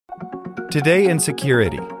Today in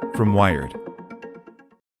Security from Wired.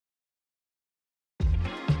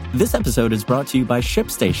 This episode is brought to you by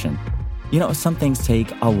ShipStation. You know, some things take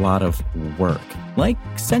a lot of work, like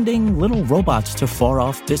sending little robots to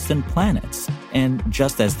far-off distant planets. And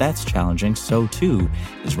just as that's challenging, so too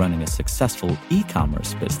is running a successful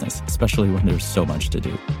e-commerce business, especially when there's so much to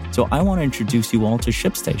do. So I want to introduce you all to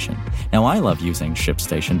ShipStation. Now, I love using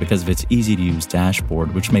ShipStation because of its easy-to-use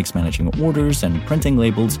dashboard, which makes managing orders and printing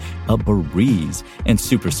labels a breeze and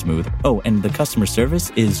super smooth. Oh, and the customer service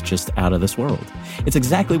is just out of this world. It's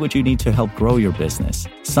exactly what you need to help grow your business.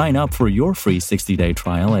 Sign up for your free 60-day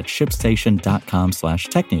trial at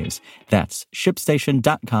shipstation.com/technews. That's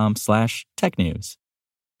shipstation.com/technews.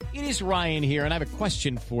 It is Ryan here, and I have a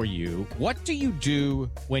question for you. What do you do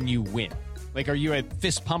when you win? Like, are you a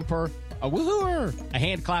fist pumper, a woohooer, a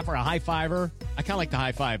hand clapper, a high fiver? I kind of like the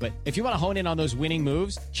high five, but if you want to hone in on those winning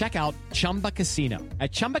moves, check out Chumba Casino.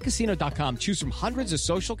 At ChumbaCasino.com, choose from hundreds of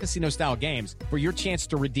social casino-style games for your chance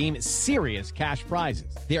to redeem serious cash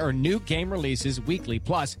prizes. There are new game releases weekly,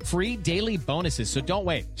 plus free daily bonuses. So don't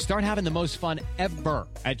wait. Start having the most fun ever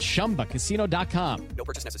at ChumbaCasino.com. No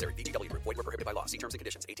purchase necessary. VGW. Void where prohibited by law. See terms and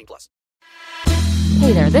conditions. 18+.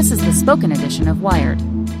 Hey there, this is the spoken edition of Wired.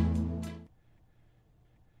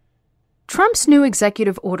 Trump's new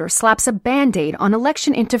executive order slaps a Bandaid on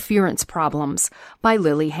election interference problems, by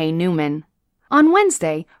Lily Hay Newman. On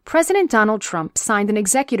Wednesday, President Donald Trump signed an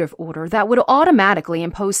executive order that would automatically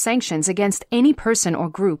impose sanctions against any person or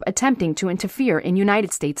group attempting to interfere in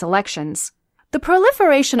United States elections. The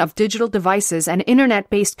proliferation of digital devices and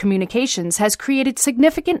internet-based communications has created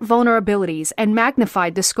significant vulnerabilities and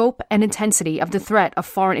magnified the scope and intensity of the threat of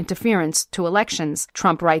foreign interference to elections,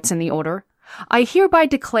 Trump writes in the order. I hereby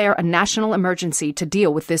declare a national emergency to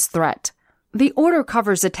deal with this threat. The order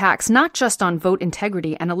covers attacks not just on vote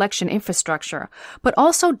integrity and election infrastructure, but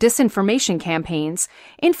also disinformation campaigns,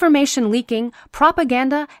 information leaking,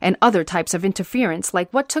 propaganda, and other types of interference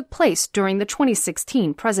like what took place during the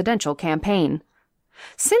 2016 presidential campaign.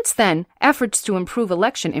 Since then, efforts to improve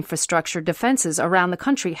election infrastructure defenses around the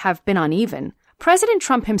country have been uneven. President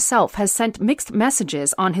Trump himself has sent mixed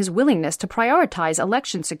messages on his willingness to prioritize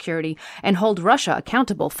election security and hold Russia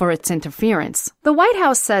accountable for its interference. The White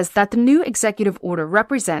House says that the new executive order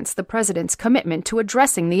represents the president's commitment to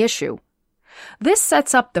addressing the issue. This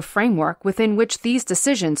sets up the framework within which these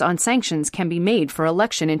decisions on sanctions can be made for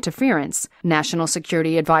election interference, National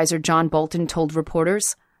Security Advisor John Bolton told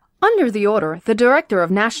reporters. Under the order, the Director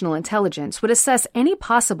of National Intelligence would assess any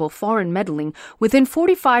possible foreign meddling within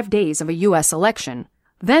 45 days of a U.S. election.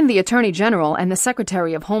 Then the Attorney General and the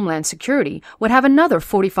Secretary of Homeland Security would have another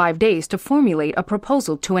 45 days to formulate a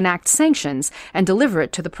proposal to enact sanctions and deliver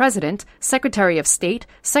it to the President, Secretary of State,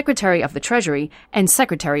 Secretary of the Treasury, and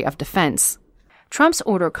Secretary of Defense. Trump's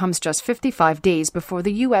order comes just 55 days before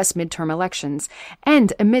the U.S. midterm elections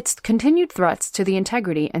and amidst continued threats to the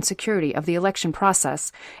integrity and security of the election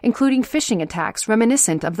process, including phishing attacks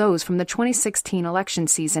reminiscent of those from the 2016 election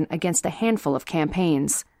season against a handful of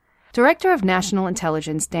campaigns. Director of National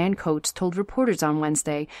Intelligence Dan Coats told reporters on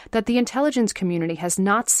Wednesday that the intelligence community has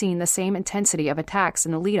not seen the same intensity of attacks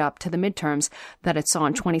in the lead-up to the midterms that it saw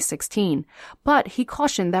in 2016, but he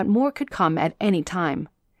cautioned that more could come at any time.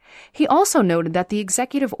 He also noted that the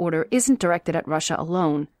executive order isn't directed at Russia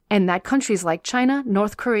alone, and that countries like China,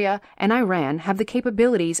 North Korea, and Iran have the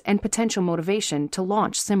capabilities and potential motivation to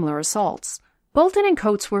launch similar assaults. Bolton and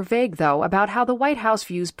Coats were vague, though, about how the White House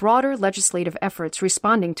views broader legislative efforts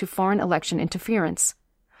responding to foreign election interference.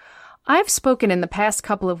 I've spoken in the past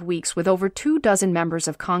couple of weeks with over 24 members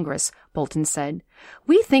of Congress, Bolton said.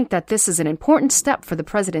 We think that this is an important step for the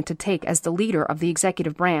president to take as the leader of the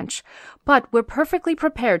executive branch, but we're perfectly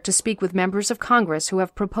prepared to speak with members of Congress who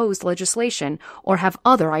have proposed legislation or have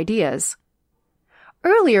other ideas.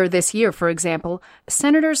 Earlier this year, for example,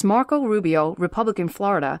 Senators Marco Rubio, Republican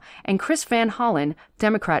Florida, and Chris Van Hollen,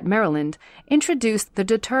 Democrat Maryland, introduced the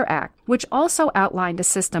Deter Act, which also outlined a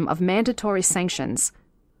system of mandatory sanctions.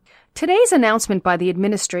 Today's announcement by the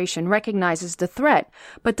administration recognizes the threat,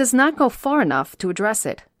 but does not go far enough to address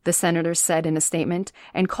it, the senators said in a statement,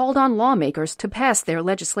 and called on lawmakers to pass their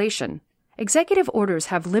legislation. Executive orders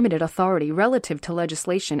have limited authority relative to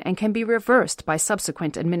legislation and can be reversed by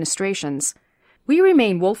subsequent administrations. We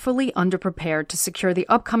remain woefully underprepared to secure the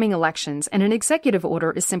upcoming elections, and an executive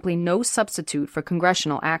order is simply no substitute for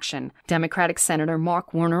congressional action, Democratic Senator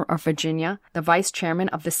Mark Warner of Virginia, the vice chairman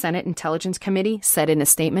of the Senate Intelligence Committee, said in a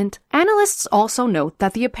statement. Analysts also note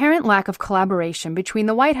that the apparent lack of collaboration between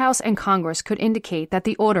the White House and Congress could indicate that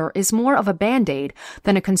the order is more of a Band-Aid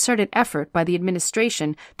than a concerted effort by the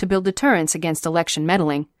administration to build deterrence against election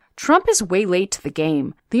meddling. Trump is way late to the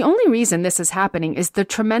game. The only reason this is happening is the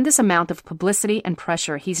tremendous amount of publicity and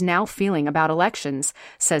pressure he's now feeling about elections,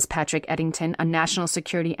 says Patrick Eddington, a national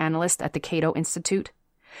security analyst at the Cato Institute.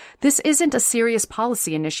 This isn't a serious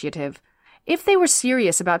policy initiative. If they were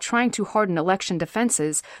serious about trying to harden election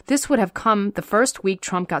defenses, this would have come the first week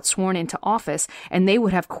Trump got sworn into office, and they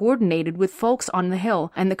would have coordinated with folks on the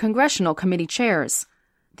Hill and the congressional committee chairs.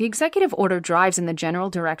 The executive order drives in the general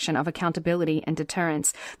direction of accountability and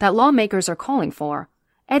deterrence that lawmakers are calling for.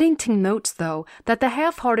 Eddington notes, though, that the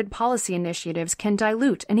half-hearted policy initiatives can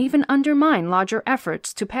dilute and even undermine larger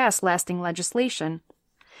efforts to pass lasting legislation.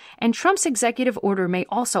 And Trump's executive order may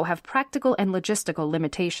also have practical and logistical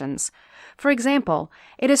limitations. For example,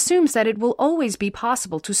 it assumes that it will always be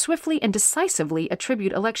possible to swiftly and decisively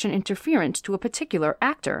attribute election interference to a particular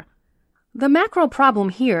actor. The macro problem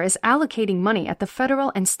here is allocating money at the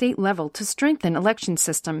federal and state level to strengthen election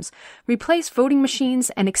systems, replace voting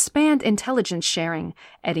machines, and expand intelligence sharing,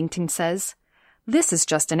 Eddington says. This is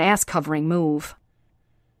just an ass-covering move.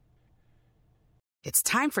 It's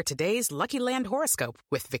time for today's Lucky Land horoscope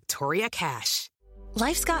with Victoria Cash.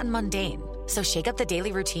 Life's gotten mundane, so shake up the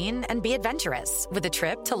daily routine and be adventurous with a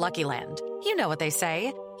trip to Lucky Land. You know what they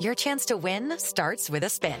say, your chance to win starts with a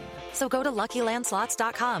spin. So go to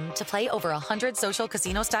LuckyLandSlots.com to play over 100 social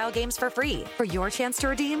casino-style games for free for your chance to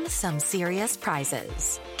redeem some serious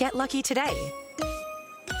prizes. Get lucky today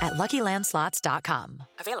at LuckyLandSlots.com.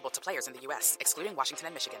 Available to players in the U.S., excluding Washington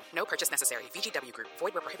and Michigan. No purchase necessary. VGW Group.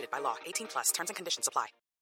 Void where prohibited by law. 18+. Terms and conditions apply.